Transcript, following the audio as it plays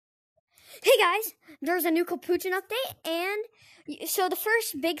Hey guys, there's a new Capuchin update, and so the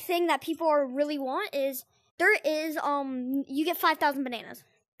first big thing that people really want is you get 5,000 bananas.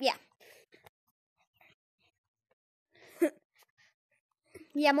 Yeah.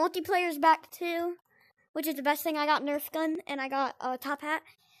 Yeah, multiplayer's back too, which is the best thing. I got Nerf gun and I got a top hat.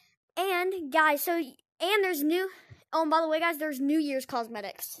 And guys, there's new. Oh, and by the way, guys, there's New Year's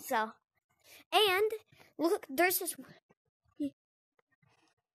cosmetics. So, and look, there's this.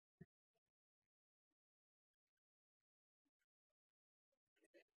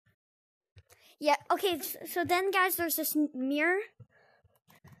 Yeah. Okay. So then, guys, there's this mirror.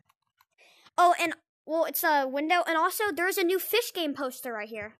 Oh, and well, it's a window, and also there's a new fish game poster right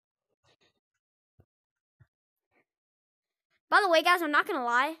here. By the way, guys, I'm not gonna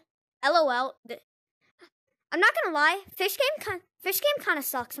lie. LOL. I'm not gonna lie. Fish game kind of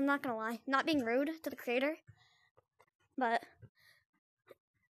sucks. I'm not gonna lie. Not being rude to the creator, but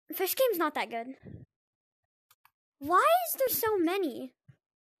fish game's not that good. Why is there so many?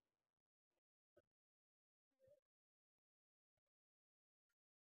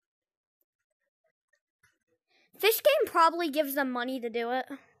 Fish game probably gives them money to do it.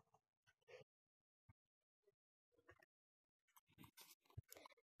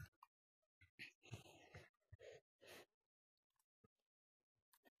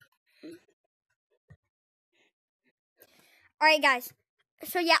 Alright, guys.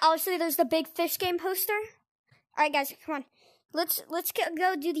 So yeah, obviously there's the big fish game poster. Alright, guys, come on. Let's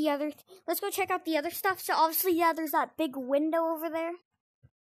go do the other. Let's go check out the other stuff. So obviously, yeah, there's that big window over there.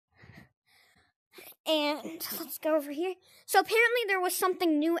 And let's go over here. So apparently there was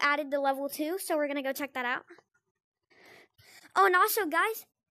something new added to level 2, so we're gonna go check that out. Oh, and also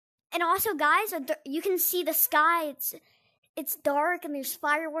guys, you can see the sky. It's dark and there's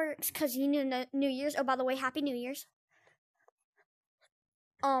fireworks because you know New Year's. Oh, by the way, Happy New Year's.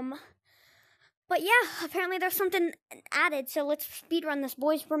 But yeah, apparently there's something added. So let's speedrun this,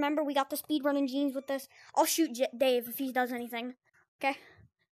 boys. Remember, we got the speedrunning genes with this. I'll shoot Dave if he does anything. Okay.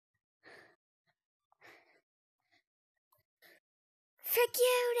 Frick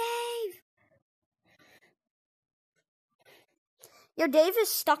you, Dave! Yo, Dave is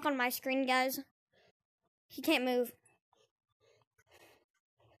stuck on my screen, guys. He can't move.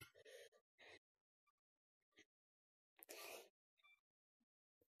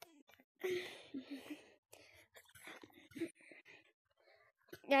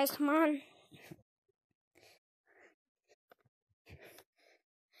 Guys, come on.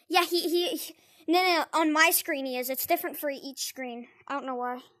 Yeah, no, on my screen he is. It's different for each screen. I don't know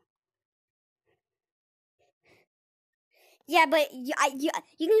why. Yeah, but you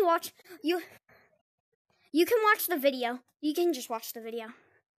can watch, you can watch the video. You can just watch the video.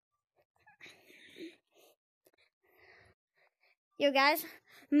 Yo, guys,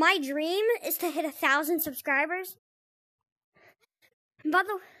 my dream is to hit 1,000 subscribers. By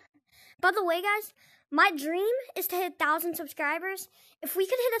the way, guys, my dream is to hit 1,000 subscribers. If we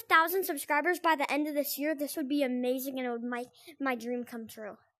could hit 1,000 subscribers by the end of this year, this would be amazing and it would make my dream come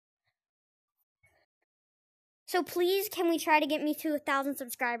true. So please, can we try to get me to 1,000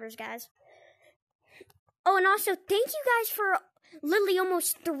 subscribers, guys? Oh, and also, thank you guys for literally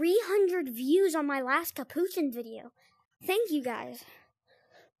almost 300 views on my last Capuchin video. Thank you, guys.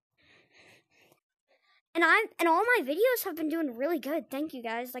 And all my videos have been doing really good. Thank you,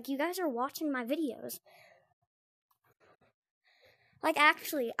 guys. Like, you guys are watching my videos. Like,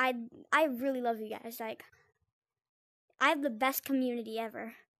 actually, I really love you guys. Like, I have the best community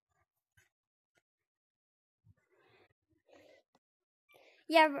ever.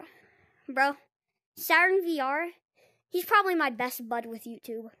 Yeah, bro. Saturn VR, he's probably my best bud with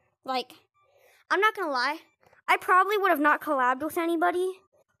YouTube. Like, I'm not gonna lie. I probably would have not collabed with anybody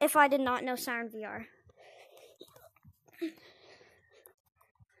if I did not know Saturn VR.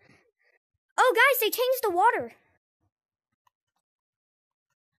 Oh, guys, they changed the water.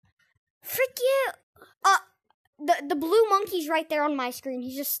 Frick you. The blue monkey's right there on my screen.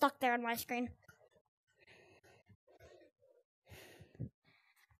 He's just stuck there on my screen.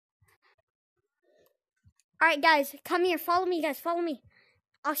 Alright, guys, come here. Follow me, guys. Follow me.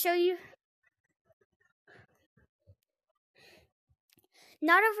 I'll show you.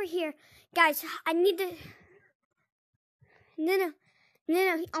 Not over here. Guys, I need to... No.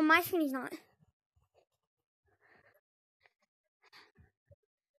 On my screen, he's not.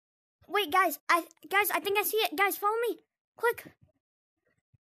 Wait, guys, I think I see it. Guys, follow me. Quick.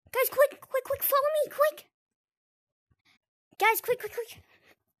 Guys, quick, follow me, quick. Guys, quick.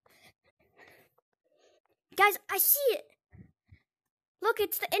 Guys, I see it. Look,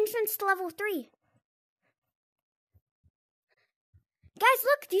 it's the entrance to level 3. Guys,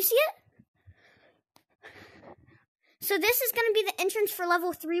 look, do you see it? So this is going to be the entrance for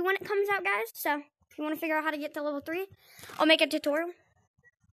level 3 when it comes out, guys. So if you want to figure out how to get to level 3, I'll make a tutorial.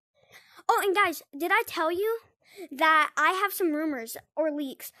 Oh, and guys, did I tell you that I have some rumors or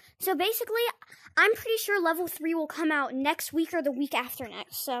leaks? So basically, I'm pretty sure level 3 will come out next week or the week after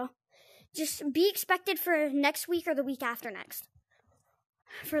next. So just be expected for next week or the week after next.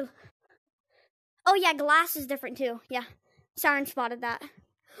 Oh yeah, glass is different too. Yeah, Siren spotted that.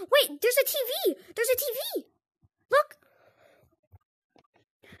 Wait, there's a TV. There's a TV. Look.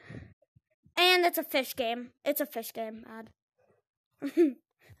 And it's a fish game. It's a fish game, ad. If you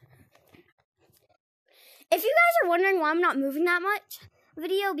guys are wondering why I'm not moving that much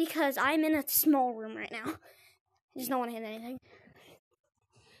video, because I'm in a small room right now. I just don't want to hit anything.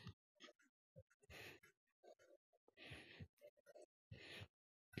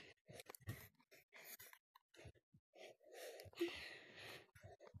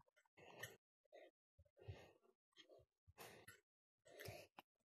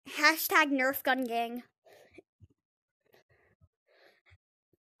 Hashtag Nerf gun gang.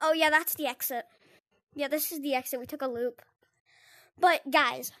 Oh yeah, that's the exit. Yeah, this is the exit. We took a loop. But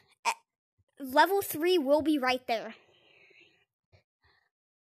guys, level 3 will be right there.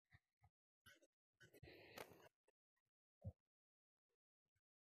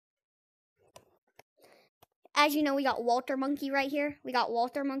 As you know, we got Walter Monkey right here. We got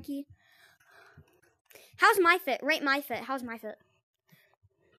Walter Monkey. How's my fit? Rate my fit. How's my fit?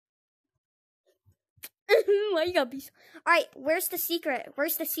 Why you gotta be so... Alright, where's the secret?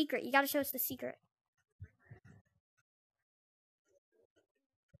 Where's the secret? You gotta show us the secret.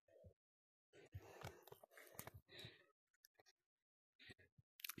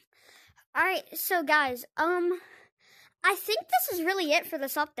 Alright, so guys, I think this is really it for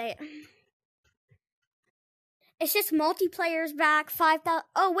this update. It's just multiplayer's back, 5,000...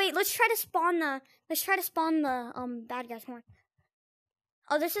 Oh, wait, let's try to spawn the bad guys more.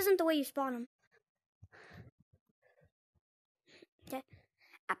 Oh, this isn't the way you spawn them. Okay.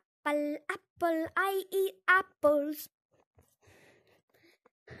 Apple, apple, I eat apples.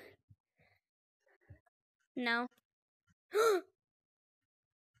 No.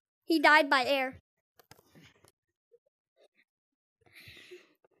 He died by air.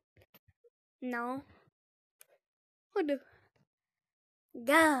 No. What the?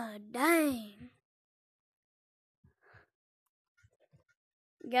 God dang.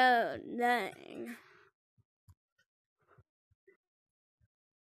 God dang.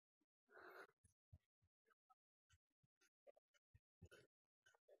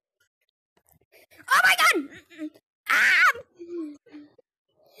 Oh my god! Ah!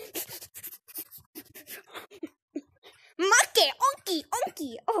 Monkey! Onky!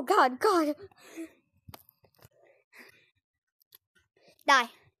 Onky! Oh god, god. Die.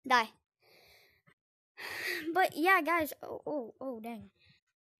 Die. But yeah, guys. Oh, dang.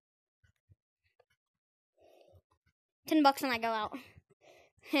 $10 and I go out.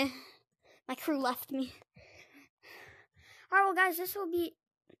 My crew left me. Alright, well, guys, this will be...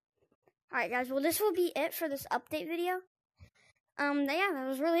 Alright, guys, well, this will be it for this update video. Yeah, that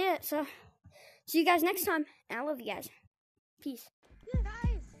was really it. So, see you guys next time. And I love you guys. Peace.